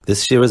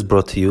This year is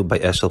brought to you by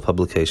Eshel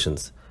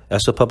Publications.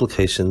 Eshel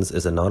Publications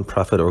is a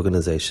non-profit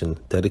organization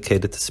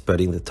dedicated to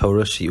spreading the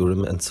Torah,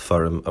 Shiurim, and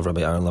Sefarim of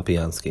Rabbi Aaron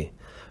Lapiansky.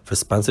 For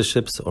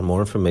sponsorships or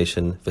more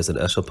information, visit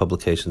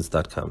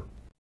eshelpublications.com.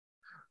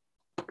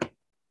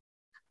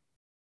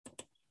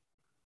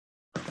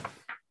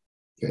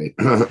 Okay,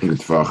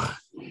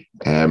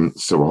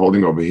 so we're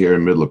holding over here in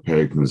the middle of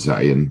Perek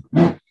Zion,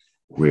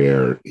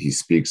 where he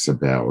speaks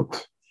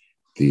about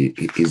he's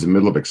in the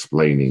middle of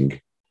explaining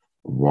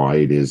why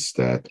it is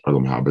that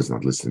Olam Haba is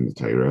not listening to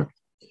Torah.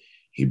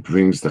 He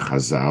brings the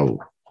Chazal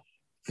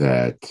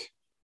that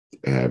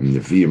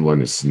Nevi'im lo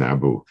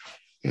nisnabu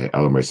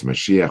Elamais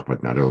Mashiach,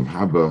 but not Olam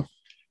Haba.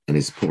 And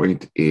his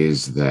point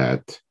is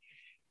that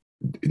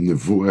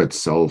Nevuah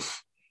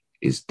itself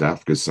is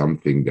dafka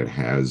something that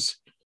has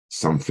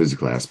some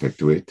physical aspect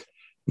to it,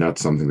 not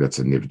something that's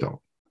a nivdal.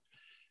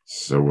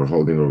 So we're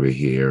holding over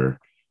here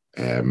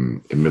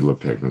in the middle of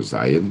Perek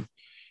Zion.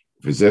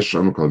 So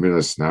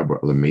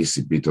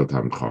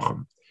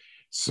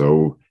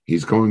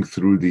he's going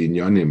through the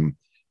inyanim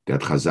that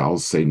Chazal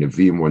say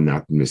Nevi'im were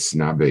not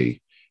misnabe,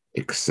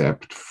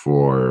 except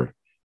for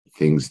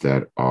things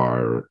that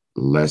are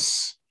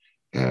less,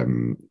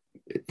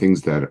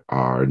 things that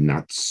are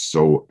not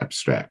so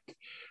abstract.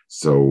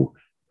 So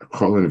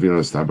Kol Nevi'im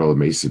misnabe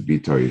l'meisi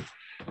bitoy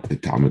the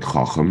Talmud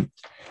Chacham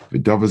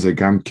v'dava ze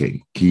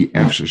gamkein ki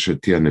efshar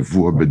shetia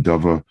nevuah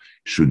b'dava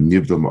should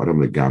nivdal ma'adam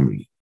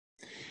legamri.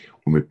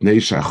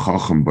 ומפני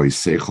שהחכם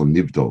בישכל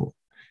נבדל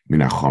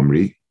מן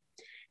החומרי,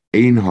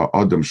 אין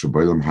האדם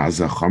שבעולם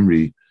הזה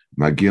החומרי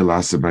מגיע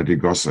לעשה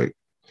מדרגוסי,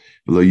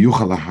 ולא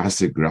יוכל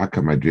להשיג רק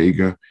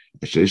המדרגה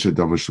שיש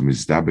הדבר שהוא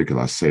מזדבק על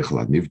השכל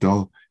הנבדל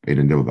בין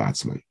הנבדל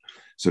בעצמי.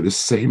 So the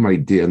same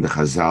idea in the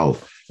Chazal,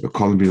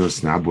 וכל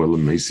מינוס נבוא אל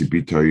מייסי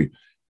ביטוי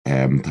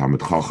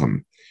Talmud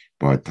Chacham,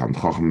 but Talmud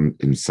Chacham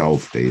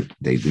himself, they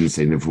didn't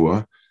say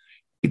nevuah.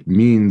 It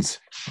means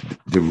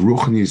the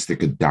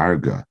ruchnistic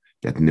darga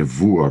that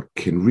nevuah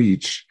can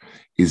reach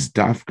is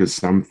dafka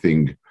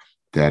something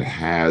that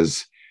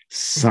has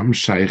some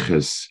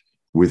shaykhs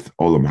with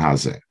olam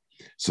hazeh.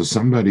 So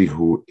somebody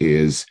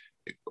who's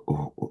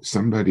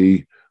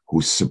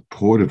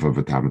supportive of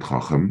a Talmud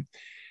Chacham,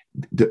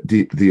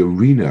 the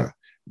arena,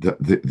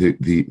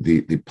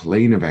 the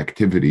plane of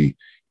activity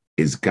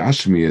is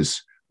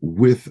gashmias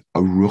with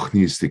a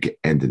ruchnistic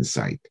end in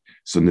sight.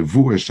 So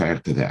nevuah is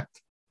shaykh to that.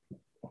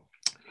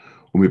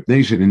 So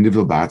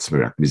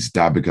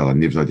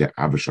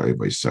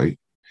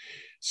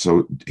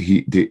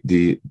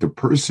the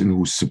person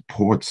who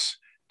supports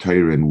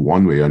Torah in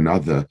one way or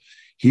another,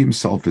 he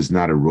himself is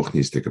not a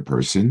ruchnistic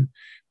person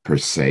per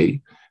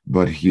se,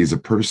 but he is a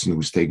person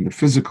who's taking the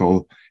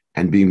physical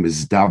and being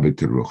mizdabek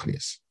to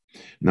ruchnis.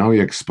 Now he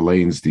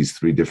explains these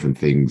three different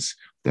things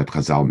that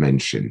Chazal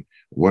mentioned.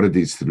 What are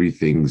these three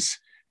things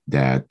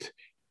that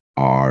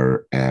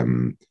are,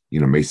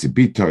 Meisi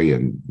Bitoy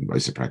and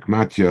Meisi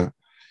Pragmatya?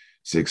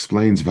 So he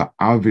explains, there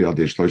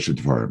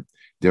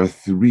are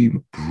three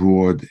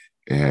broad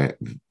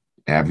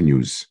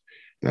avenues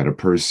that a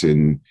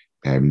person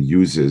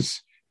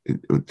uses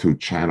to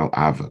channel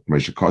Ava.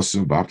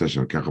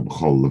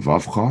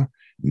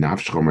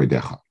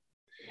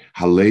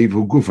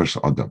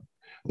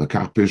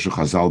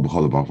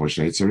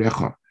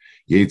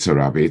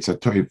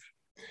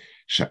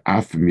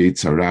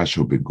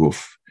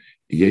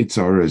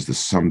 Yetzirah is the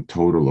sum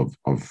total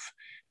of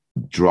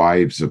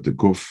drives of the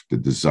guf, the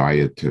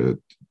desire to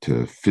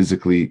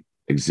physically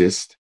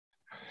exist.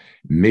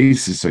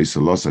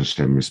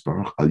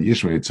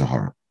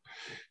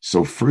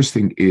 So first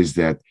thing is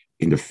that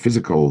in the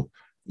physical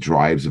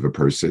drives of a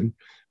person,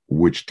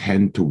 which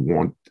tend to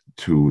want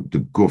to the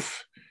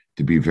guf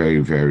to be very,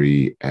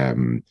 very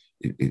to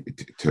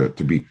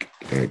be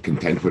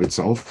content with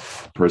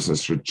itself, a person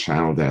should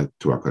channel that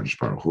to HaKadosh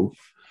Baruch Hu.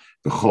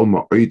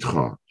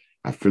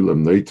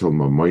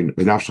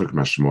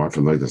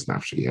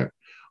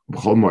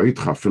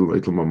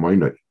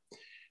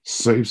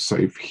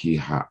 Saif he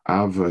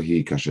ha'ava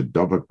he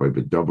kashadavak by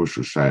bedavu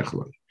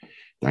shushaychloi.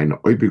 Deine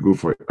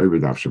oibeguf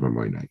oibedavshe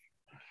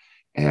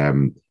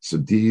b'moinai. So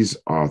these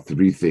are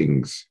three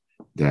things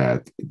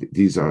that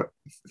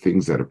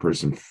a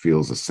person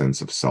feels a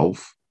sense of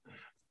self,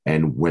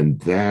 and when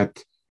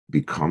that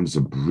becomes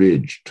a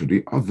bridge to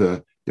the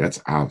other,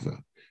 that's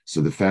ava.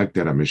 So the fact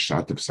that I'm a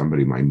shot of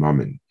somebody, my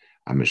mammon,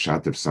 I'm a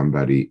shot of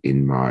somebody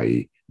in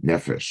my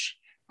nefesh,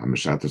 I'm a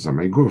shot of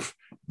somebody guf,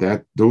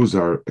 that those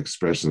are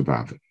expressions of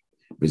ava.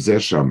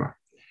 B'zeh shama,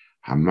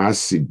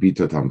 hamasi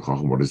bita tam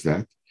chacham. What is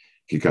that?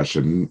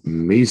 Kikasha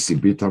mesi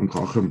bita tam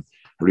chacham,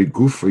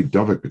 harigufay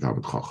davek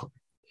b'tam chacham.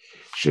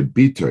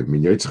 Shebita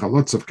min yoytz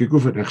chalotzav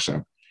kigufay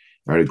nechshav.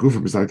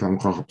 Harigufay b'zay tam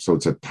chacham. So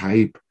it's a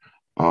type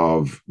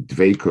of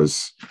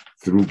dveikus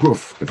through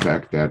guf. The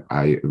fact that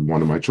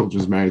one of my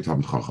children is married to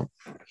Talmud Chacham.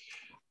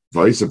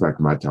 V'isavak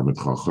my Talmud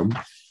Chacham,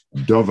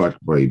 dovak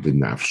by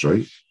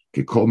b'nafshay,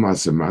 kikol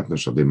ma'aseh matna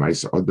shal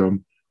de'maisa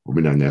adam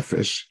u'min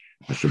ha'nefesh.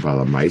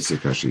 Ashabala Maisa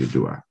Kasha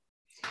Yedua.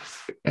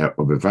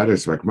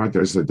 Obevadas Vakmat,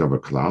 there is a double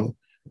klal,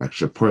 like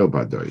Shapoil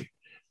Badoy.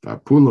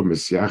 Vapula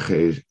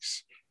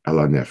Misyaches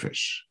ela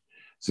nefesh.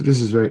 So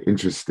this is very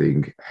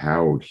interesting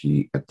how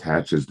he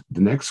attaches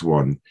the next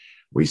one,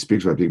 where he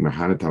speaks about being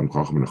Mahanatam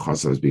Chacham and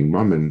Chasa as being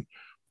Mammon,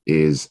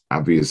 is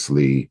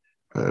obviously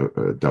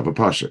Dava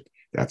Pashat.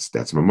 That's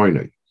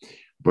Mamoinai.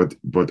 But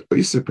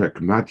Oisa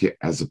Pragmatia,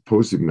 as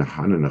opposed to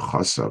Mahana and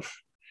Chasav,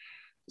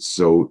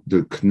 so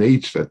the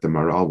knach that the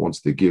Maral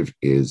wants to give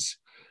is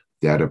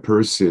that a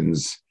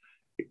person's,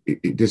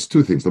 there's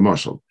two things. The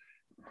marshal,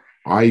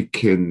 I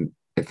can,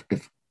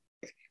 if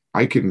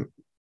I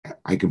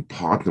can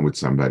partner with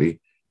somebody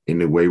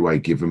in a way where I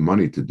give him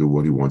money to do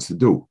what he wants to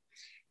do.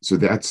 So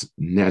that's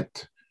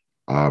net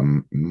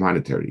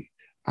monetary.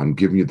 I'm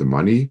giving you the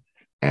money,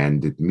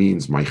 and it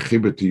means my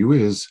chibur to you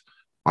is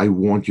I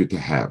want you to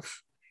have,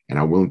 and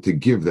I'm willing to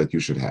give that you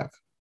should have.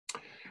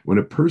 When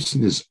a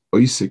person is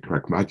oisik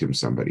pragmatium,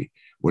 somebody,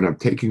 when I'm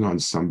taking on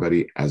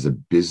somebody as a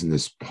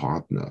business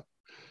partner,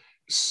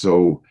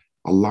 so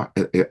a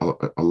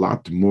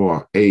lot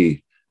more,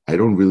 I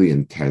don't really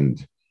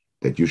intend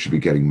that you should be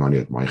getting money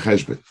at my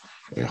cheshbon.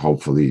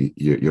 Hopefully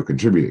you're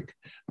contributing.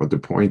 But the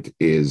point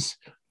is,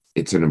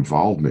 it's an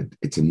involvement.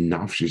 It's a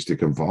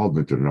nafshistic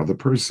involvement with another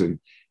person,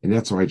 and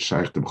that's why it's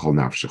shaykh to b'chol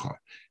nafshecha.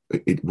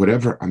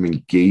 Whatever I'm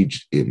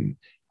engaged in,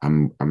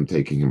 I'm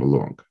taking him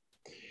along.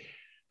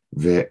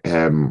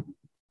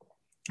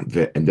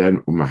 And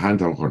then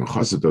umahantam chon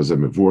chassid does a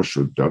mevur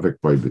shud davek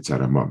boy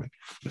b'tzara mamen.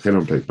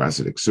 Lechenom pek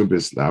basid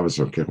exubis lavas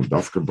or kechum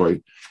dafka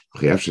boy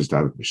chiev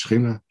shestavet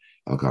mishchina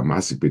al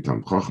kamasik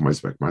bitam chacham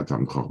eisbek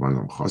matam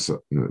chacham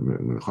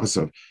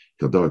chasav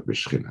kildavek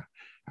mishchina.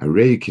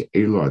 Arei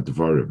ke'elo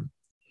advarim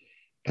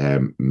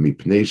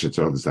mipnei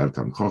shetzor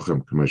l'zartam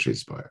chacham k'moshe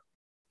isbayah.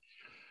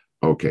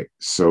 Okay,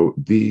 so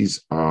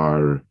these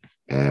are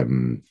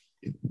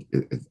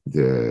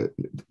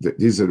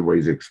these are the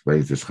ways he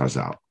explains this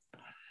Chazal.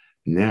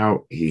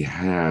 Now he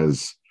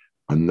has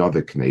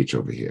another knach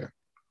over here.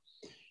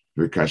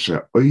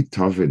 V'kasher oy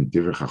tovin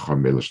divrei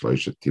chacham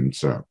elashloisha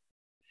timtza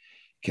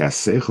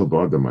k'aseichel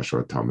b'adam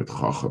asher tamid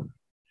chacham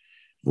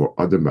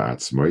v'adam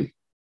ba'atzmai.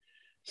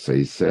 So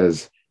he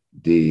says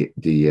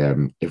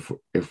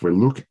if we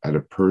look at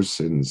a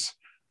person's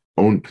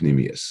own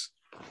pnimius,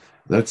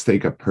 let's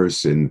take a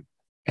person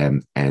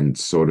and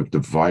sort of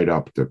divide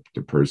up the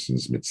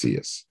person's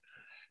mitzias.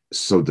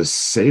 So the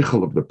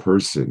seichel of the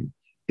person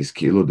is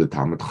kilo the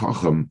Talmud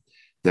Chacham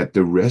that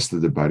the rest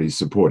of the body is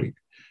supporting.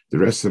 The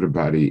rest of the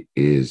body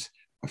is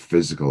a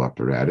physical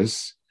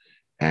apparatus,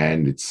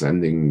 and it's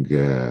sending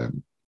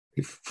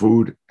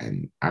food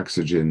and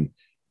oxygen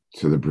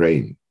to the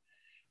brain.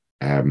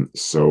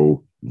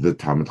 So the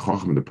Talmud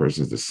Chacham, the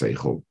person is the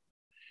seichel.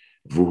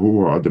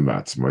 Vuhu ha'adam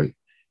ba'atzmai,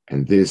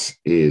 and this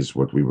is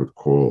what we would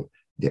call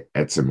the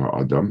etzem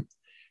ha'adam,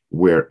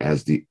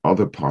 whereas the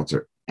other parts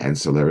are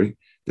ancillary.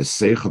 The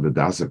seichel, the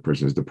dasat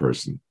person, is the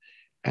person,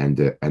 and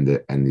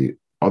the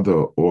other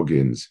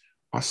organs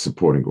are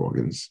supporting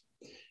organs.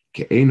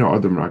 Ke'ena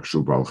adam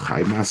rakshu bal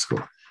chai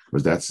maskal,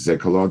 because that's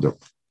zekal adam.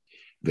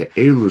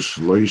 Ve'elu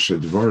shloisha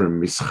dvarim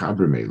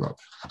mischabrim elav.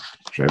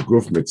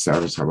 She'aguf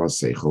mitzaros haval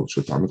seichel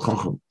shutamid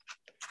chacham.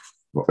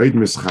 V'oid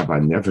mischaba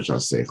nefesh al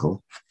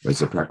seichel,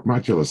 v'ez a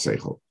pragmatia al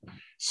seichel.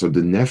 So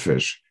the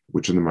nefesh,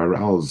 which in the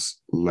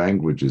Maral's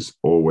language is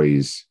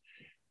always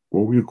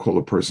what we would call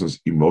a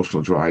person's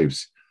emotional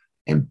drives,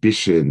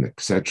 ambition,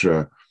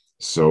 etc.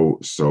 So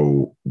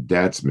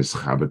that's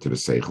mischaba to the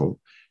seichel.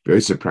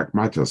 V'ez a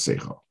pragmatia al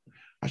seichel.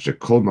 Asher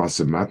kol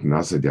masemat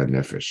nasa dia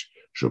nefesh.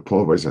 So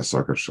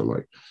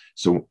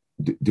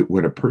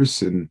when a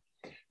person,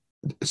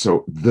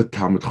 so the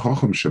Talmud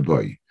Chacham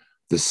Shabai,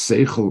 the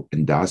seichel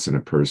and das in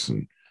a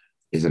person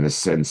is in a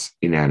sense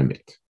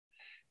inanimate.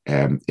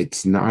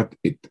 It's not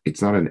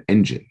an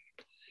engine.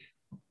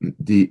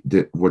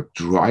 What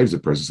drives a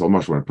person so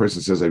much when a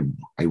person says, I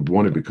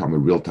want to become a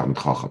real Talmud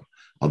Chacham,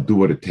 I'll do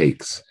what it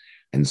takes,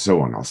 and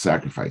so on, I'll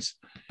sacrifice.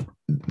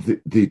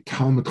 The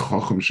Talmud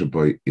Chacham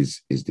Shabai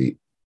is the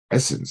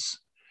essence.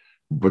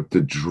 But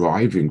the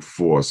driving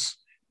force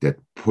that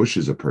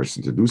pushes a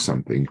person to do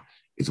something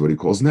is what he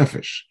calls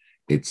nefesh.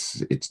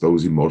 It's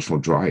those emotional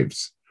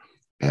drives.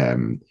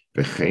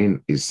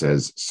 V'chein, he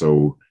says,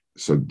 so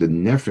the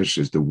nefesh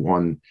is the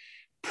one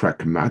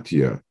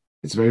pragmatia.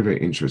 It's very, very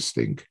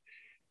interesting.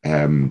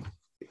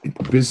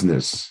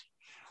 Business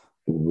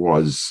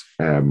was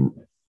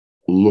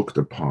looked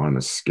upon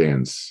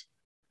askance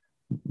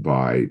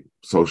by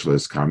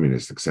socialists,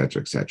 communists,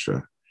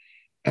 etc.,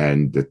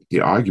 and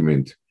the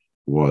argument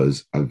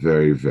was a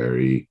very,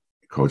 very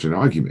cogent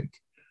argument.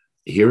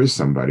 Here is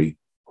somebody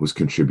who's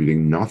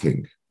contributing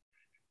nothing,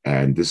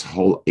 and this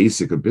whole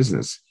ASIC of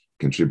business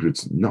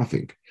contributes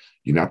nothing.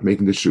 You're not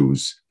making the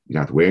shoes,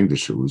 you're not wearing the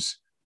shoes,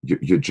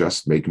 you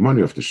just make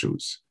money off the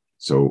shoes.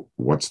 So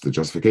what's the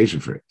justification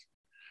for it?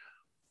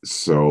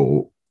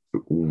 So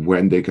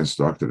when they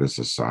constructed a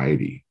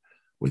society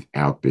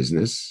without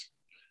business,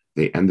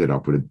 they ended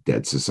up with a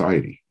dead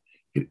society.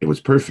 It was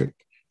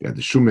perfect. They had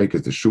the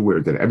shoemakers, the shoe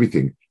wearers, they had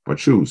everything but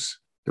shoes.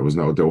 There weren't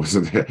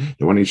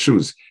any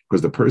shoes,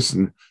 because the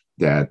person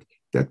that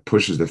that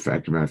pushes the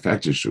factory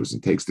manufacturers shoes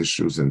and takes the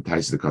shoes and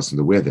entices the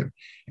customer to wear them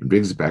and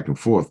brings it back and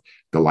forth.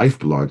 The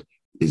lifeblood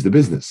is the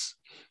business.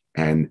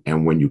 And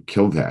when you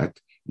kill that,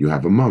 you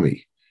have a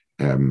mummy,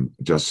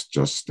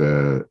 just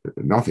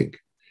nothing.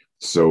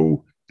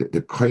 So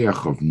the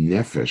koyach of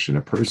nefesh in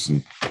a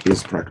person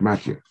is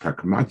pragmatia.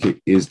 Pragmatia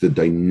is the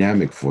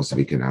dynamic force of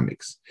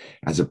economics,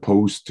 as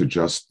opposed to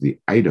just the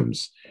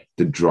items.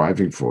 The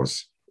driving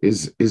force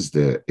is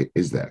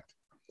that.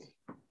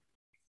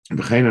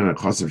 If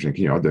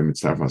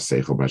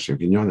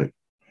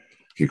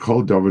you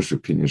call Dovish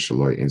opinion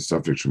shaloi in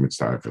subject to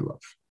mitzvah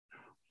love.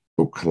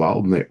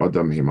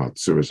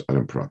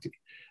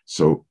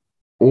 So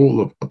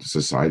all of the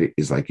society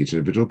is like each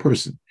individual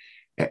person.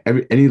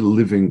 Any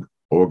living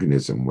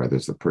organism, whether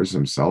it's the person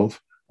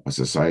himself or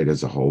society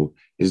as a whole,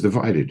 is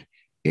divided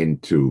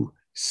into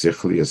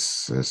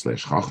sichlius /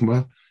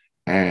 chachma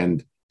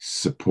and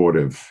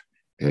supportive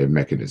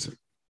mechanism.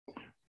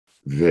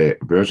 So he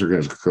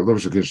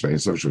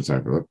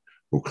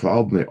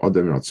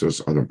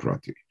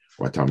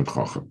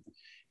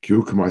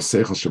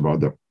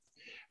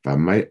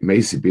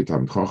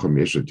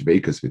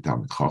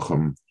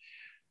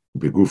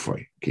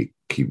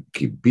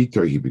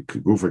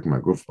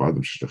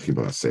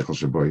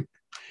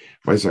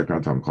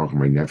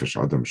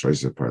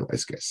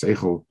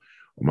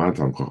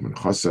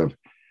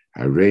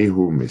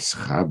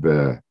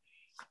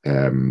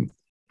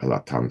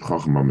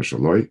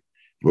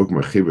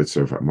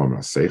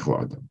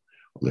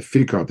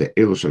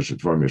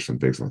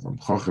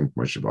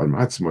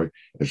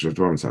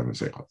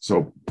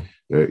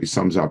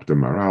sums up the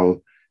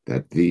morale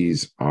that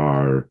these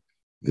are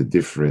the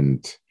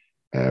different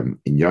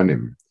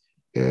inyanim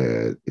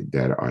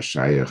that are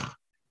shaykh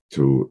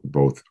to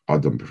both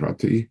Adam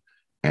Prati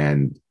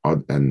and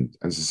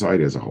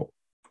society as a whole.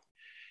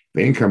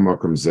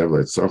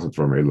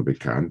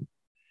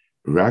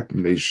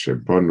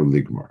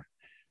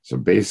 So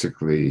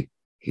basically,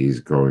 he's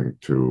going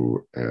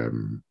to,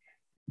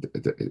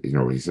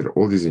 he said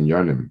all these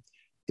inyanim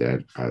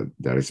that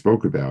I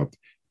spoke about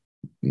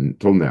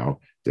until now,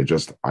 they're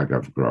just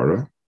agav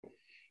grara.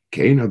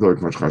 He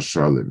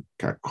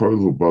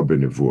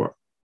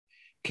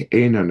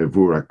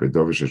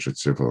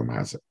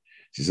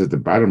said the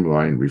bottom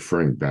line,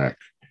 referring back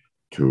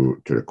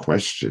to the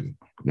question,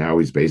 now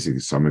he's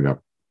basically summing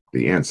up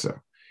the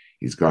answer.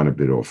 He's gone a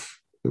bit off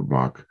the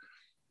mark.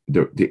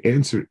 The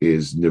answer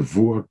is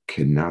Nevuah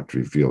cannot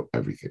reveal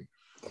everything.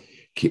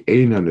 Ki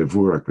eina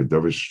nevuah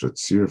b'davar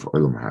sh'totzir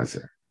v'olam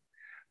hazeh.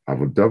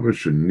 Avol davar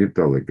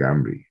sh'nibda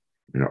legamri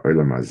min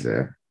ha'olam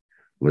hazeh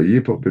lo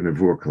yipol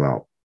b'nevuah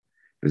klal.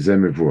 V'zeh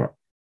nevuah.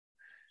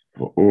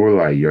 V'ol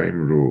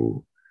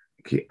ha'yomru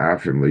ki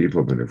afim lo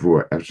yipol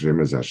b'nevuah efsheh shem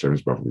ez Hashem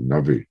yisbarach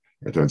l'navi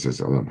eton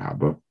says olam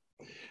haba.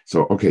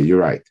 So, okay, you're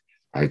right.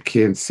 I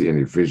can't see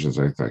any visions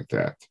or anything like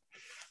that.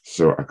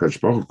 So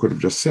HaKadosh Baruch Hu could have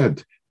just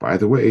said, by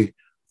the way,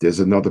 there's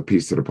another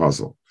piece to the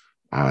puzzle.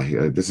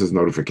 This is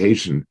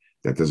notification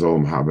that there's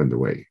Olam Haba in the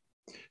way.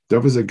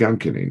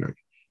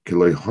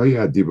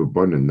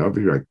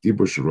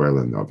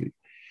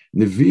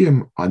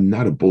 Nevi'im are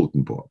not a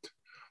bulletin board.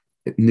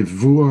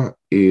 Nevuah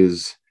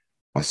is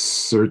a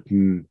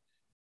certain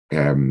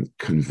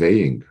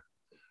conveying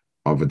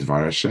of a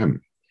Dvar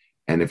Hashem.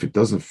 And if it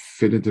doesn't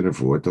fit into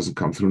Nevuah, it doesn't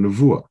come through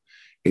Nevuah.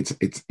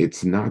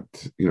 It's not,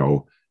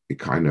 a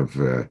kind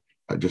of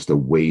just a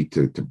way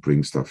to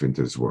bring stuff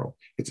into this world.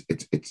 It's a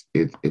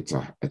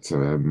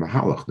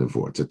mahalach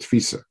Nevuah. It's a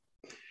tfisa.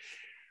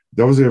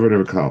 So the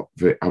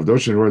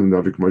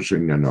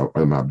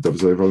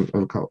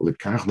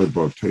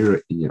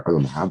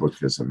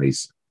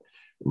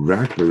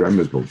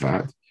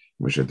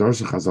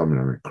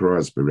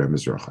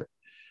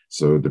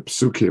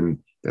psukim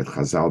that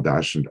Chazal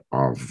dashened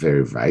are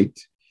very right.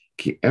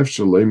 Ki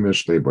efshel lo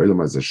yimeshlei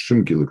b'olam hazeh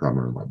shum gilui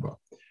k'amar haba.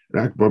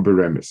 Rak bo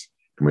beremes.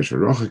 I want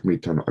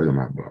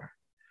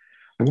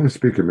to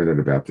speak a minute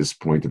about this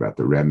point about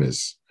the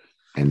remes,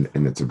 and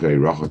it's a very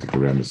rachotik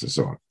remes and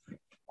so on.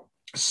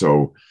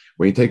 So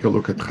when you take a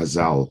look at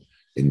Chazal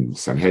in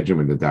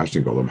Sanhedrin and the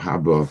Dashing Olam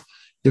Haba,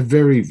 they're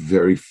very,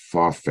 very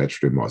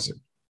far-fetched remozim.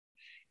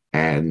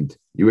 And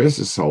you ask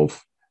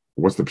yourself,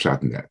 what's the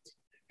pshat in that?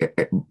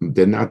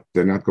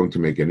 They're not going to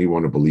make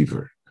anyone a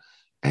believer.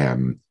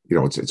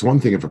 It's one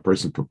thing if a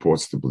person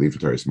purports to believe in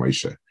Torah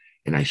Moshe,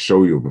 and I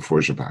show you before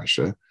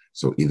Shabbat.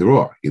 So either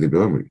or, either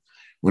below.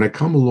 When I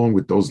come along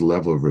with those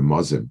level of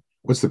remazim,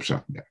 what's the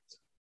pshat in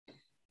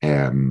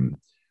that?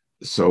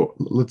 So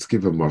let's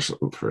give a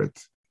mashal for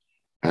it.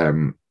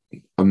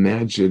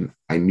 Imagine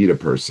I meet a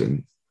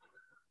person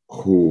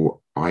who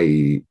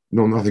I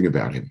know nothing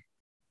about him,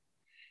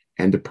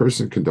 and the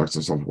person conducts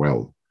himself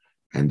well,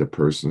 and the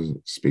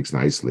person speaks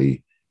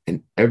nicely,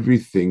 and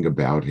everything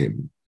about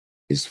him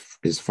is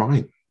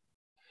fine.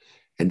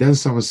 And then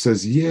someone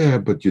says, "Yeah,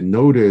 but you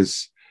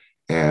notice."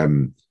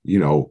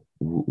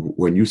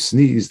 When you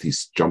sneezed,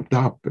 he's jumped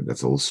up, and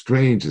that's a little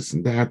strange, this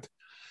and that.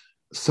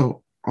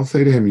 So I'll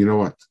say to him, you know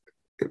what,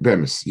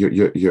 Bemis,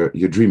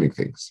 you're dreaming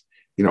things.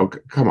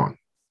 Come on.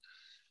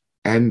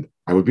 And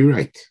I would be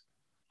right.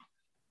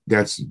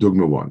 That's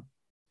dogma one.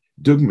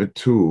 Dogma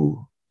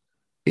two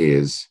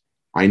is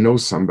I know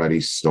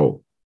somebody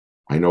stole.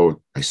 I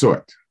saw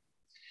it.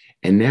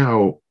 And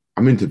now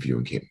I'm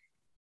interviewing him.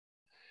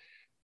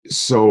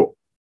 So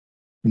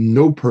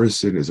no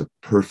person is a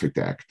perfect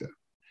actor.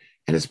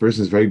 And this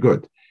person is very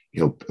good.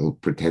 He'll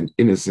pretend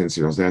innocence,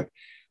 he knows that.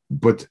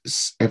 But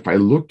if I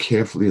look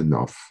carefully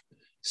enough,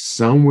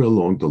 somewhere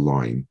along the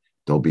line,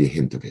 there'll be a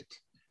hint of it.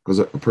 Because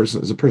a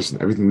person is a person.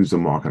 Everything leaves a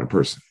mark on a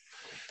person.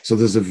 So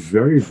there's a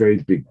very, very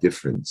big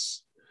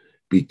difference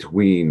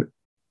between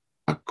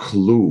a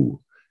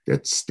clue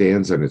that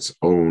stands on its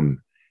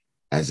own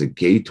as a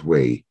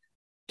gateway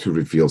to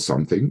reveal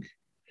something,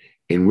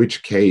 in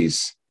which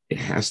case it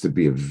has to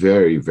be a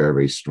very,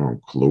 very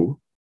strong clue,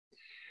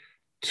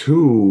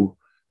 to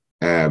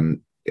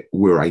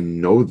where I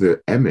know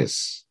the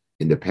emes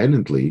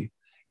independently,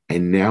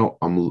 and now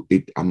I'm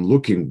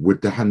looking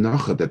with the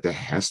hanacha that there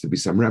has to be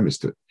some remes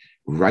to it,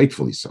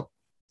 rightfully so.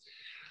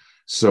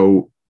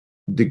 So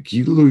the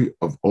gilui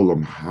of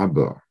olam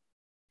haba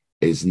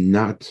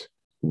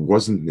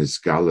wasn't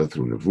nisgala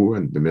through nevuah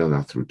and the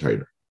not through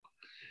Torah.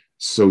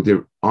 So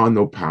there are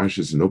no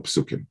parashas, no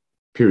psukim,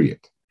 period.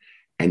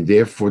 And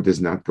therefore,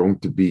 there's not going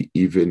to be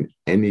even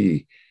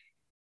any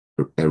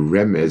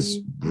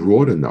remez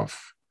broad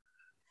enough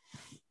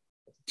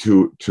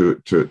to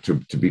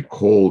be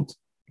called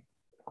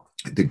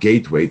the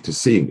gateway to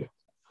seeing it.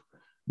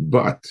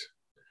 But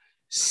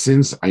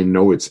since I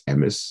know it's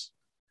emes,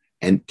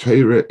 and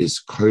Torah is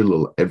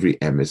koilel every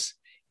emes,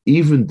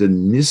 even the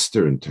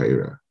nister in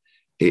Torah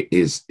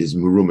is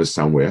muruma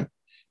somewhere,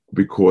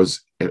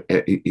 because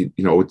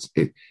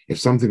if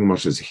something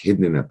much is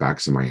hidden in a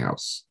box in my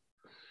house,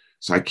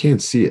 so I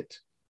can't see it,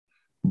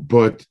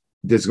 but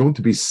there's going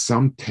to be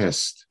some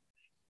test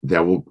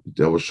that will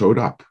show it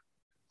up.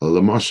 A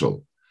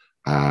lamashal,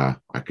 I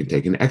can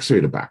take an X-ray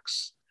of the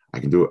box. I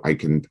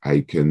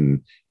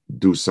can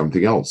do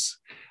something else.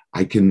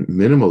 I can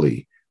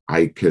minimally.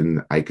 I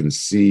can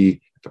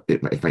see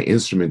if my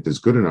instrument is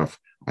good enough.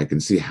 I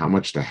can see how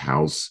much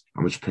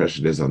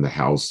pressure there's on the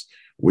house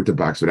with the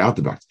box, without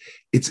the box.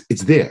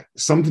 It's there.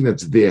 Something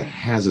that's there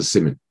has a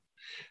siman.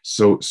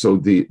 So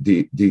the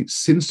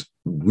since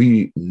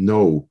we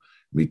know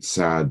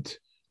mitzad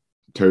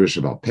Torah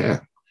Shabbat Peh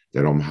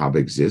that Om Haba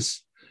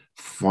exists,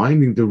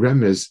 finding the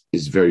remez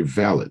is very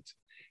valid.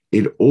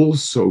 It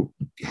also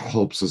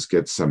helps us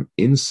get some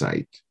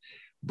insight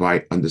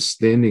by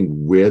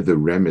understanding where the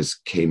remez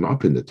came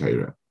up in the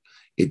Torah.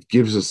 It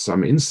gives us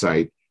some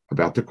insight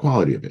about the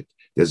quality of it.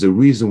 There's a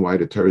reason why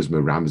the Torah is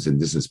merams in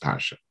this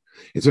parsha.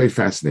 It's very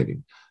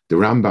fascinating. The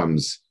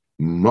Rambam's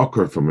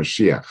mocker for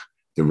Mashiach,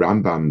 the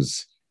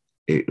Rambam's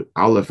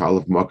Aleph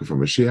Mocker for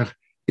Mashiach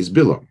is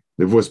Bilam,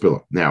 the voice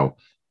Bilam. Now,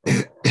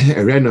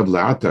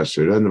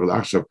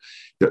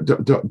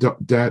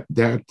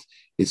 that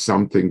is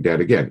something that,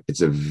 again,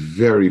 it's a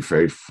very,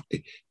 very,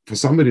 for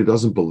somebody who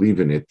doesn't believe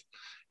in it,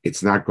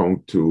 it's not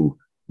going to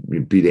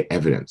be the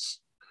evidence.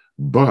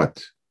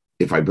 But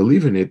if I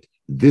believe in it,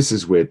 this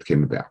is where it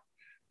came about.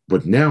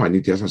 But now I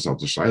need to ask myself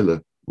the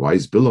shaila, why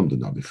is Bilam the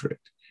Navi for it?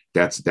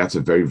 That's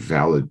a very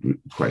valid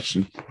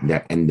question,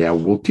 and that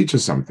will teach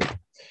us something.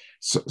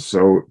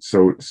 So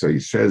he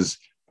says,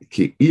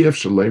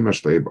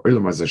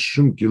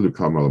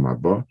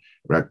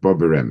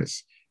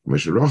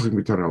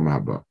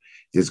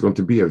 there's going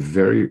to be a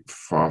very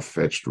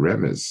far-fetched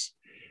remez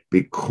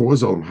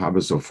because Olam Haba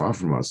is so far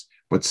from us,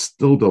 but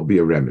still there'll be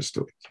a remez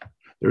to it.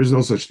 There is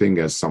no such thing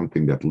as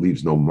something that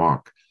leaves no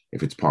mark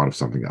if it's part of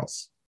something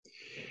else.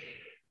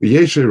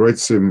 She said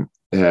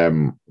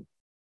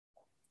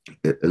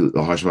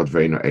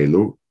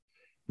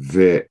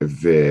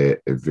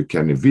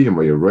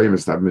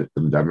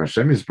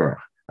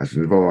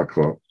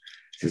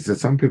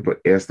some people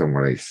asked them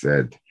what I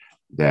said,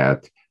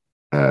 that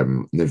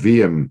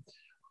Nevi'im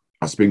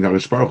are speaking of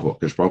Hakadosh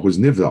Baruch Hu is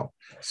Nivdal.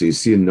 So you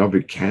see a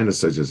Navi kind of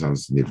such as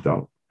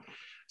Nivdal.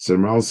 So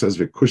Ramal says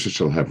v'kusha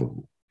shel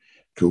hevel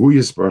Kehu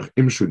Yisbarach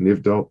imshu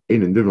Nivdal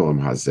ein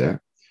Nivdal hazeh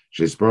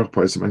sheYisbarach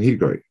paisam an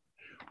higoy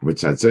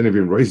v'tzad zeh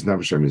Nevi'im rois nav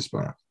Hashem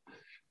Yisbarach.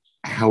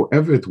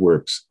 However it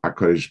works,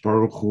 HaKadosh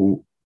Baruch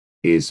Hu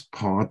is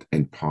part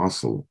and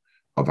parcel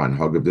of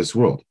Anhag of this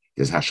world.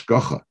 There's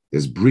Hashgacha,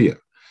 there's Bria.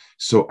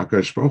 So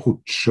HaKadosh Baruch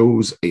Hu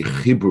chose a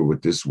chibur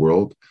with this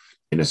world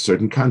in a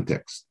certain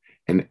context.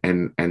 And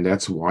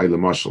that's why,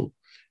 Lamashal,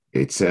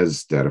 it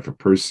says that if a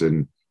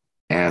person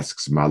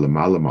asks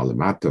Malamala,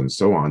 Malamata, and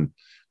so on,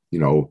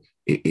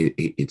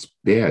 it's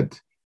bad,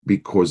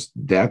 because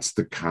that's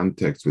the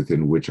context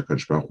within which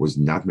HaKadosh Baruch Hu was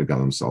not Megal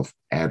himself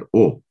at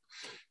all.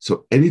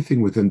 So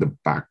anything within the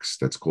box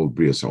that's called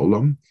Brias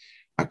Olam,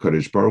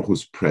 HaKadosh Baruch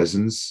Hu's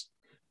presence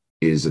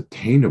is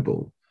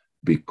attainable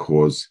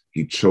because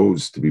he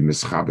chose to be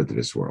mischaber to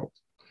this world.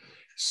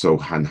 So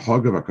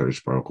Hanhag of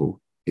HaKadosh Baruch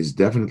Hu is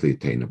definitely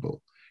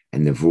attainable,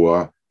 and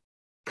Nevuah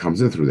comes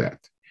in through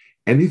that.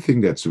 Anything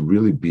that's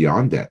really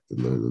beyond that,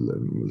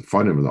 the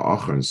Fanim, the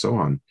Acher, and so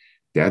on,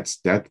 that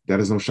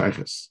is no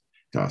shaykhs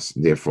to us.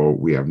 Therefore,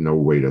 we have no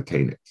way to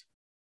attain it.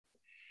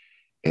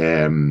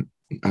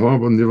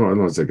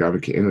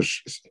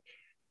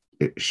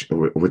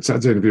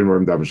 וצד זה נביא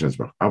מורים דבר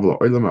שנסבך. אבל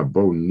העולם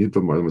הבא הוא ניטל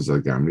מעולם הזה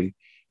לגמרי,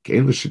 כי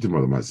אין לו שיטה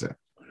מעולם הזה.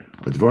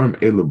 הדברים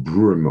אלו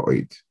ברורים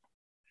מאוד.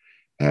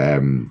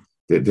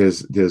 There's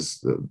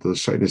the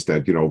shyness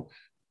that,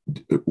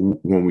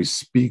 when we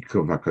speak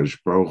of HaKadosh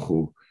Baruch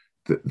Hu,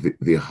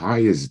 the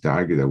highest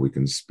dagger that we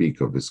can speak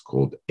of is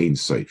called Ein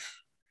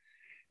Sof.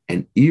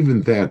 And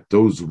even that,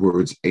 those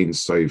words, Ein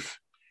Sof,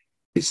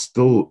 is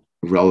still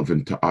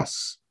relevant to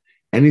us.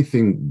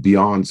 Anything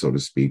beyond, so to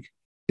speak,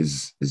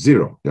 is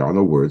zero. There are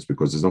no words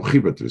because there's no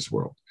chibur to this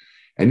world.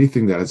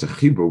 Anything that has a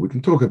chibur, we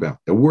can talk about.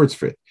 The words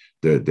fit.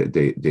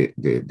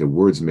 The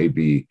words may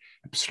be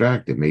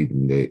abstract. They may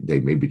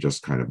be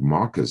just kind of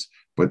markers,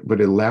 but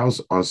it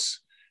allows us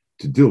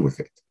to deal with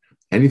it.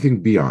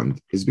 Anything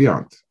beyond is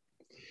beyond.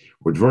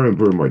 With Dvarim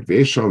Burim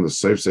Veishal the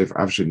Safe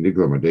Avshin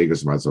Nigla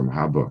Madegas Mazam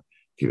Haba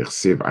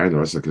Kirchsev Ein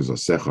Rasa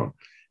Kizosecha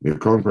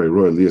Mirkom Pray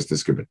Roy Elias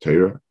Diske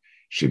Betera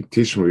Shim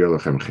Tishmu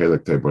Yelachem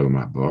Chelek Tebal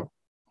Maba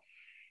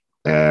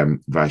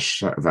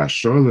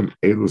Vashalem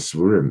Elu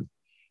Svurim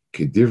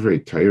Kidivrei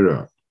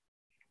Teira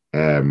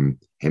Hem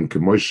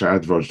Kemoy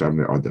Shad Voj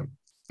Davne Adam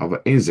Ava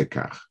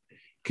Enzekach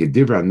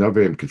Kidivra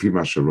Novem Kifi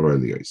Masha Roy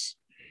Elias.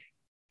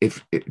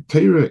 If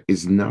Teira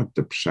is not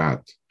the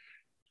pshat,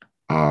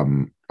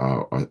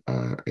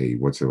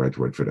 what's the right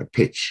word for that?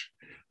 Pitch.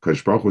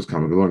 Because Baruch was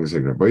coming along and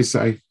saying, Rabbi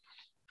Isai,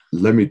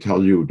 let me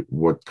tell you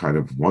what kind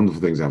of wonderful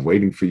things I'm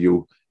waiting for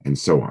you, and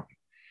so on.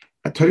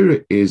 A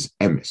Torah is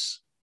emes.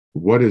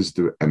 What is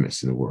the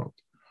emes in the world?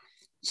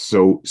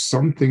 So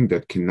something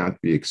that cannot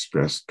be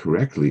expressed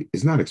correctly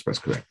is not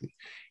expressed correctly.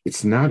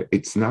 It's not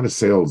a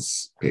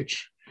sales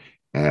pitch.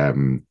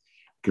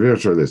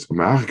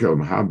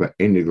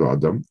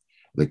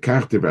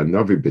 לקחתי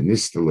והנובי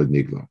בניסטה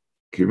לניגלה,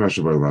 כי מה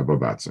שבר למבוא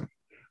בעצם.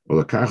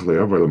 ולקח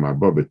ליובר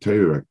למבוא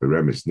בתאיר רק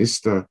ברמז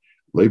ניסטה,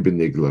 לא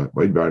בניגלה,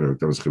 ואין בעינו רק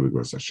תמסכי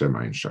בגרוס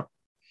השם אין שם.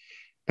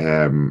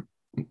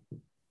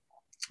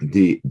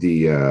 The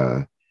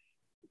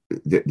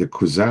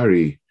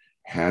Kuzari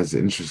has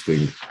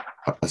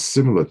a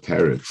similar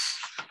teretz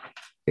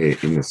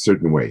in a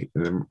certain way,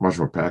 in a much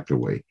more practical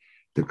way.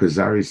 The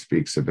Kuzari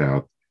speaks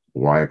about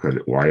why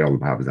Olam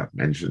Haba is not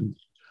mentioned,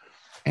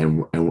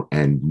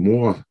 and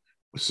more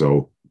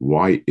so,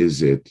 why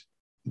is it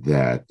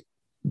that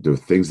the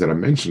things that I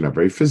mentioned are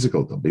very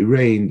physical? There'll be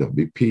rain, there'll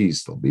be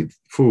peace, there'll be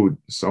food,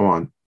 so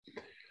on.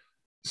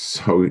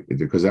 So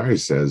the Kuzari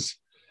says,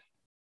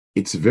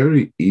 it's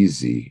very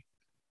easy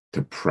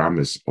to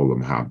promise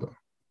Olam Haba.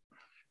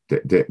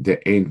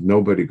 There ain't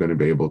nobody going to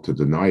be able to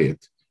deny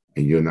it,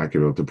 and you're not going to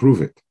be able to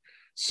prove it.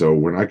 So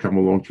when I come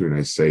along to you and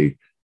I say,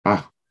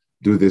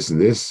 do this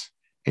and this,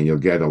 and you'll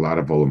get a lot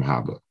of Olam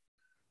Haba.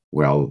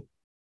 Well,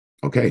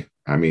 okay.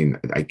 I mean,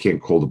 I can't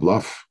call the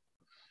bluff.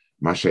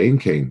 Masha'in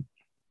came.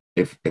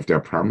 If there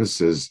are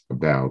promises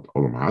about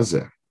Olam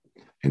Hazeh,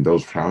 and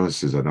those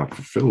promises are not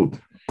fulfilled,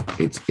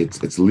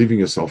 it's leaving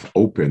yourself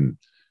open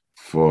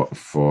for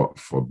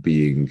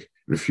being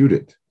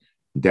refuted.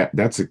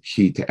 That's a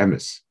key to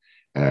emes.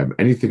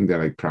 Anything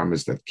that I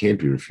promise that can't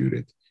be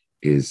refuted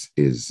is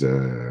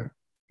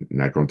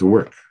not going to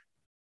work.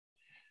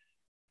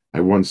 I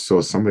once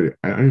saw somebody,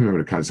 I don't remember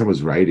the kind, someone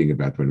was writing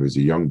about when he was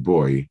a young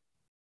boy,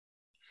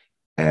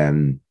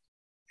 and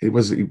he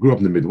grew up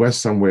in the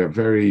Midwest somewhere,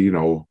 very,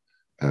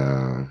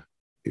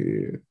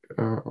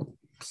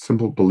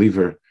 simple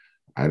believer.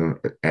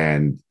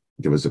 And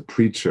there was a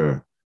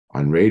preacher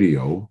on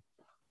radio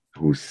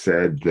who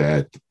said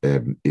that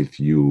if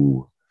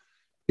you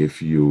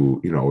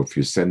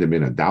send him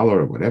in $1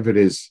 or whatever it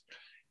is,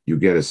 you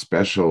get a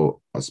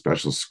special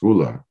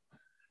schooler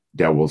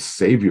that will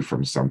save you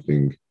from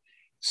something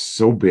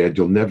so bad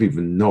you'll never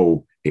even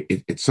know.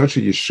 It's such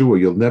a Yeshua,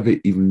 you'll never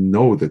even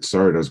know that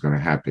Sarah is going to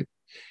happen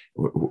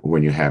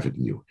when you have it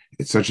in you.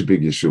 It's such a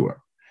big Yeshua.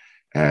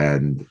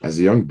 And as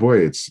a young boy,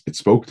 it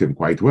spoke to him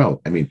quite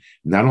well. I mean,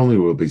 not only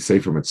will it be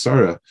safe from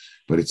Sarah,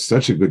 but it's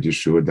such a good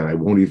Yeshua that I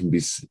won't even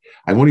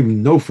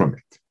know from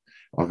it.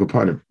 I'll go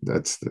upon him.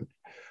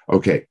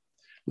 Okay.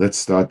 Let's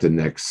start the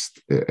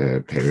next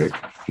Perek.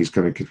 He's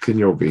going to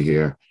continue over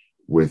here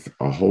with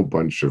a whole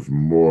bunch of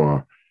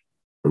more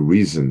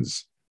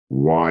reasons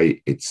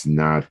why it's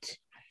not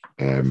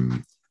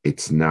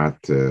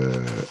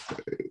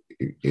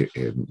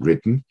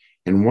written,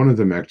 and one of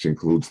them actually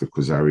includes the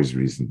Kuzari's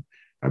reason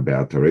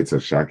about Taretz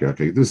Shakir.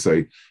 They do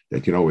say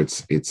that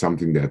it's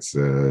something that's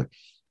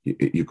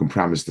you can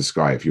promise the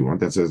sky if you want.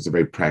 That's a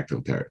very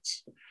practical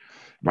teretz.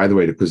 By the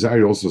way, the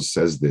Kuzari also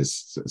says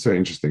this. It's very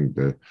interesting.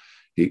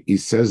 He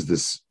says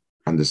this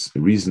on this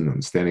reason,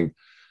 understanding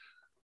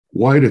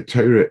why the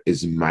Torah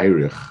is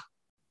ma'irich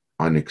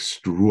on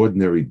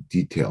extraordinary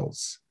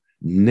details.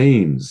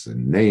 Names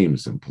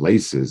and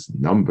places,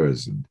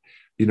 numbers, and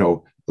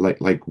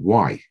like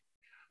why?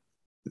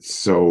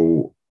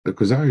 So the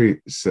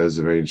Kuzari says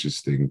a very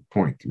interesting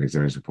point. He makes a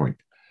very interesting point.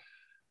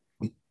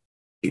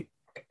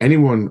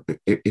 Anyone,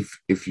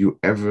 if you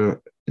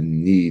ever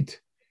need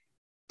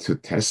to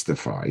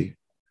testify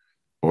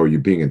or you're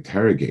being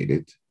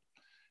interrogated,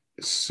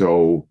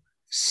 so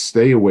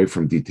stay away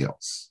from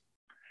details.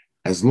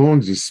 as long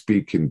as you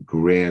speak in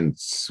grand,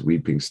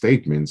 sweeping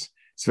statements,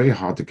 it's very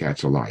hard to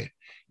catch a lie.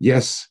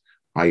 Yes,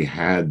 I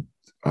had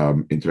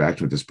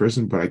interaction with this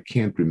person, but I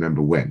can't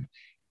remember when.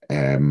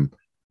 Um,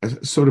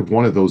 Sort of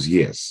one of those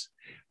years.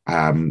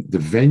 The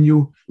venue,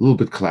 a little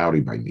bit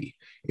cloudy by me.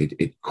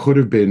 It could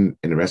have been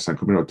in a restaurant,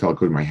 could have been a hotel,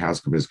 could have been my house,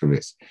 could have been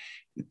this.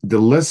 The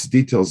less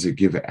details you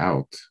give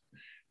out,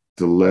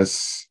 the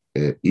less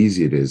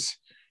easy it is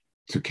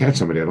to catch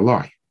somebody at a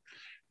lie.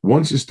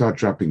 Once you start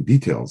dropping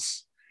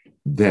details,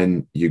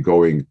 then you're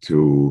going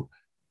to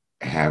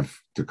have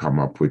to come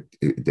up with,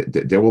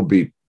 there will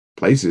be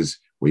places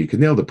where you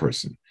can nail the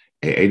person.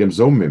 Adam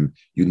Zomim,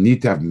 you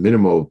need to have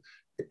minimal,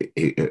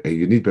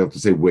 you need to be able to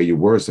say where you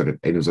were so that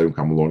Adam Zomim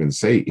come along and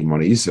say,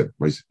 Imana Isa,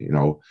 you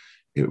know,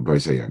 by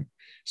saying.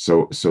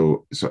 So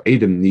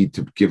Adam need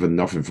to give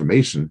enough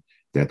information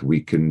that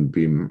we can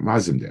be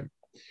mazim them.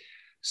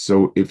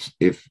 So if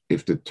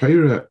the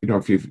Torah, you know,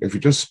 if you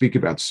just speak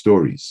about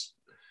stories,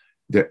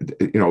 they're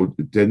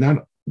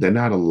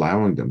not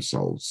allowing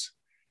themselves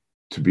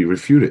to be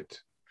refuted.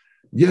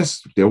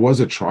 Yes, there was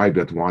a tribe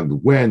that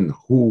wanted when,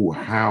 who,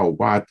 how,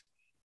 what.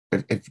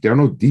 If there are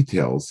no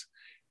details,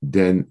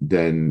 then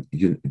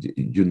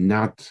you're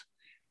not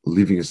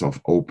leaving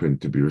yourself open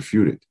to be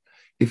refuted.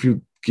 If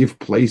you give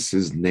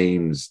places,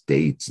 names,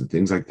 dates, and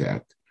things like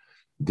that,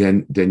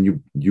 then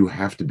you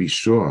have to be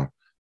sure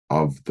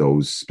of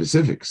those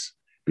specifics,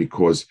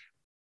 because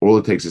all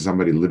it takes is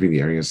somebody living in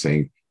the area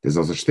saying there's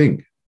no such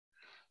thing.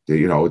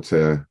 It's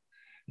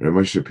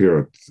Ramesh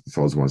Shapiro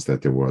told us once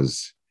that there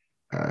was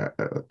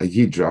a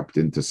Yid dropped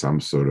into some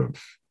sort of,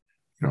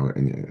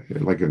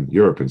 like in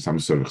Europe, in some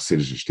sort of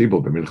Chassidish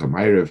shtibel, b'mincha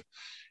ma'ariv,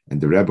 and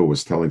the Rebbe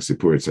was telling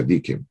Sipur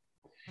tzaddikim,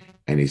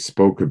 and he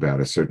spoke about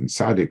a certain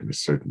tzaddik in a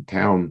certain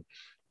town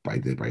by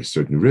a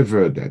certain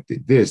river that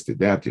did this, did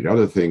that, did the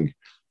other thing,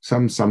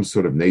 some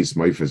sort of neis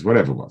moifes,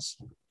 whatever it was.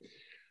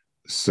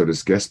 So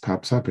this guest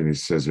pops up and he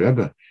says,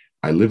 Rebbe,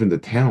 I live in the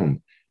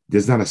town.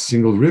 There's not a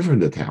single river in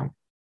the town.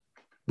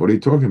 What are you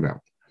talking about?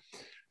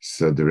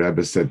 So the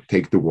Rebbe said,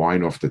 take the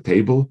wine off the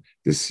table.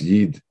 This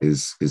Yid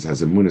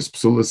has a munis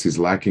psulas, he's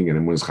lacking in a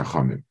munis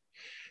chachamim.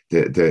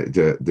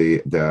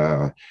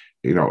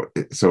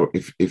 So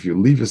if you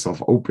leave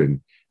yourself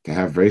open to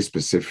have very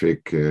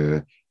specific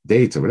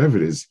dates or whatever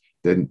it is,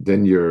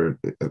 then you're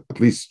at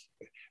least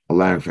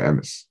allowing for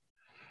emes.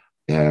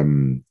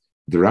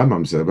 The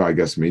Rambam said, I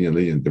guess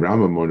mainly, and the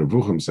Rambam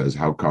Monavuchim says,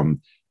 how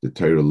come the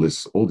Torah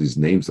lists all these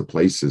names of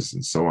places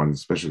and so on,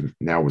 especially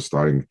now we're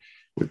starting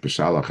with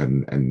Beshalach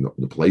and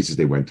the places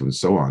they went to and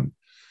so on.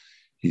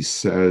 He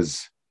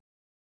says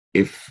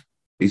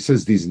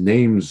these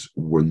names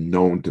were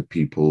known to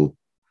people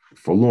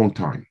for a long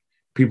time.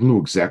 People knew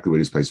exactly where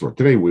these places were.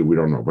 Today we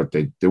don't know, but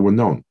they were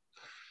known.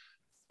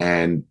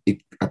 And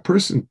a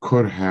person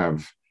could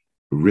have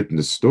written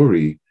a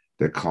story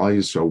that Klal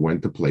Yisrael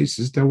went to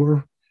places that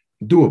were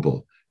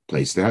doable.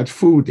 Places that had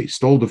food, they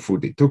stole the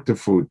food, they took the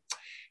food.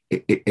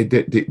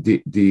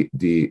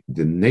 The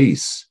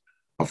nace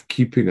of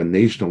keeping a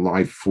nation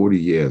alive 40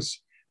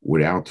 years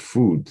without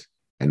food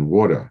and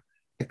water,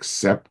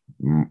 except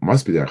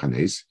must be their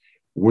chanes,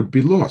 would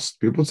be lost.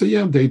 People say,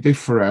 yeah, they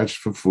foraged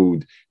for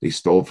food, they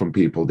stole from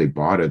people, they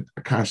bought it,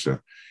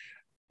 akasha.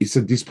 He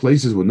said these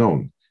places were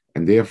known,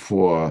 and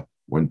therefore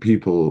when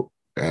people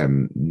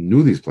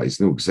knew these places,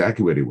 knew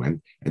exactly where they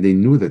went, and they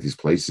knew that these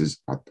places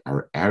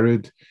are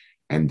arid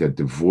and that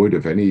devoid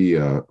of any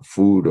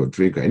food or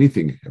drink or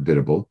anything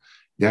habitable,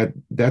 that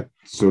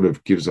sort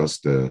of gives us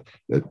the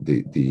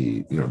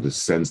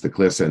sense, the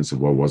clear sense of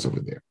what was over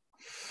there.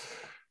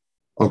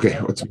 Okay,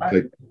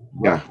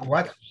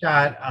 What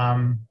shot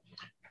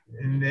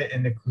in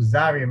the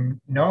Kuzari?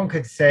 No one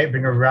could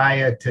bring a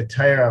raya to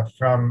Torah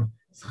from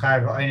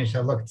Schar v'Einish.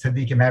 Look,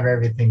 tzaddikim have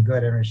everything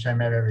good and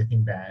Rishaim have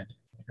everything bad,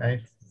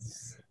 right?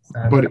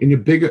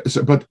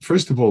 But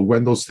first of all,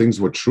 when those things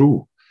were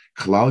true,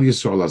 Klal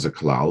Yisrael as a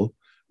Klal,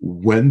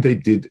 when they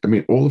did,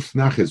 all of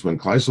Tanakh is when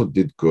Klal Yisrael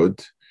did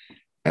good,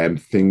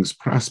 things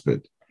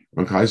prospered.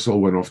 When Klal Yisrael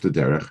went off the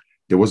derech,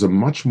 there was a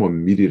much more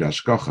immediate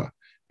hashgacha,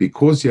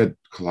 because you had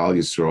Klal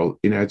Yisrael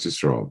in Eretz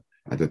Yisrael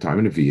at the time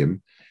of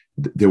Nevi'im.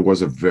 There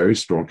was a very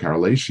strong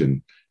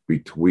correlation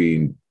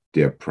between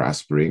their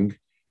prospering,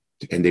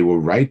 and they were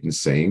right in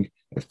saying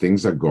if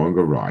things are going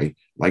awry,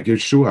 like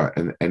Yeshua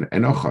and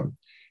Enochim,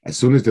 as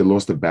soon as they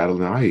lost the battle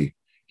in Ai,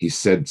 he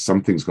said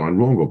something's gone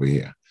wrong over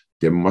here.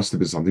 There must have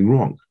been something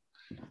wrong,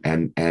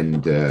 and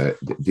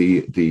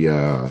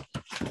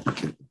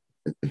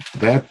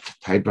that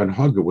type of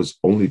anhaga was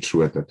only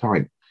true at the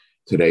time.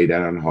 Today,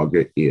 that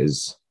anhaga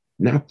is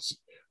not.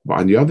 But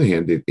on the other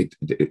hand, it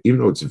even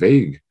though it's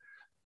vague,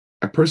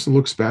 a person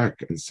looks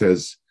back and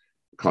says,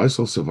 Klal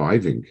Yisrael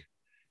surviving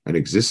and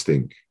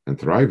existing and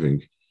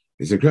thriving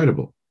is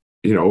incredible.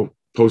 I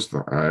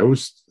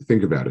always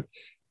think about it.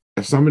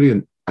 If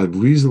a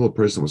reasonable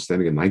person was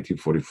standing in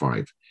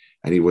 1945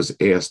 and he was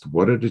asked,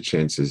 what are the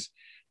chances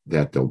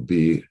that there'll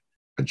be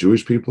a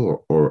Jewish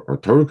people or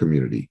Torah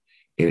community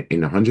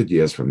in 100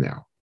 years from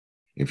now,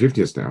 in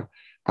 50 years now,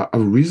 a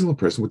reasonable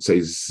person would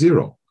say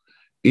 0.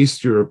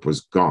 East Europe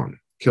was gone,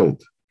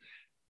 killed.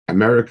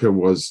 America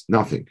was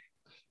nothing.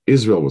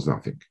 Israel was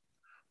nothing.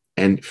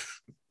 And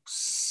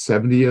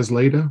 70 years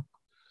later,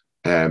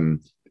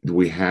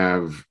 we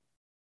have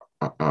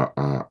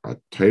a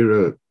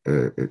Torah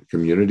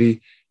community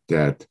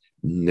that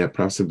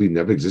possibly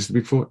never existed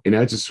before in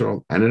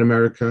Yisroel and in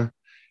America,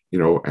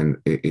 and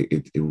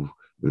it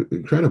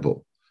incredible.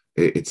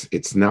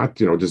 It's not,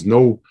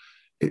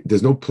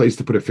 there's no place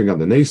to put a finger on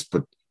the nace,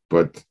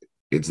 but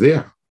it's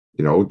there,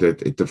 that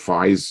it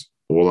defies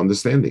all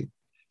understanding.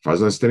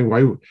 Defies understanding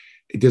why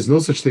there's no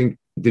such thing.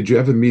 Did you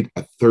ever meet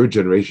a third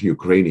generation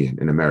Ukrainian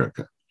in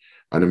America?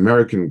 An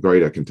American guy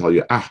that can tell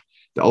you,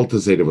 the Alta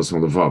Zeta was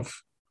from Lvov.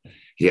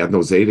 He had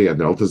no Zeta, he had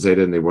no Alta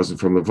Zeta, and he wasn't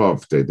from Lvov.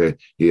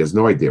 He has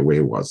no idea where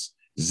he was.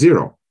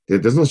 Zero.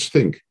 There's no such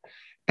thing.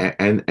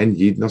 And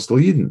Yidden are still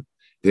Yidden.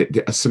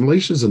 The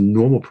assimilation is a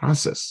normal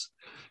process.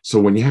 So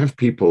when you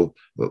have people,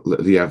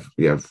 you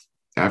have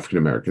African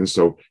Americans,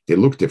 so they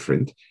look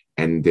different,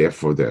 and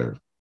therefore they're,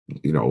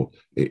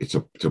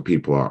 so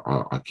people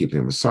are keeping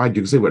them aside.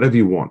 You can say whatever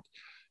you want.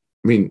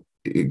 I mean,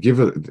 give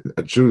a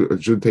Jew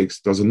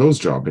does a nose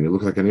job, and you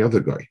look like any other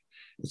guy.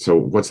 So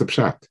what's the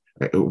pshat?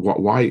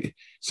 Why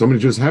so many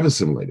Jews have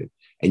assimilated,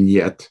 and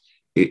yet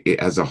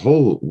as a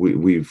whole,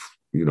 we've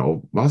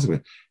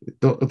Muslim.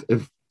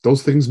 If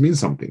those things mean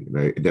something,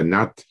 they're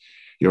not.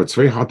 It's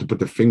very hard to put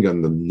the finger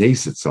on the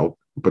nace itself,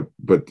 but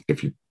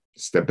if you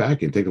step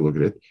back and take a look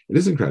at it, it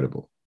is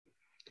incredible.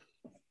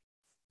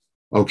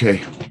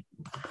 Okay,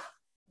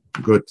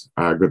 good.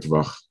 Good.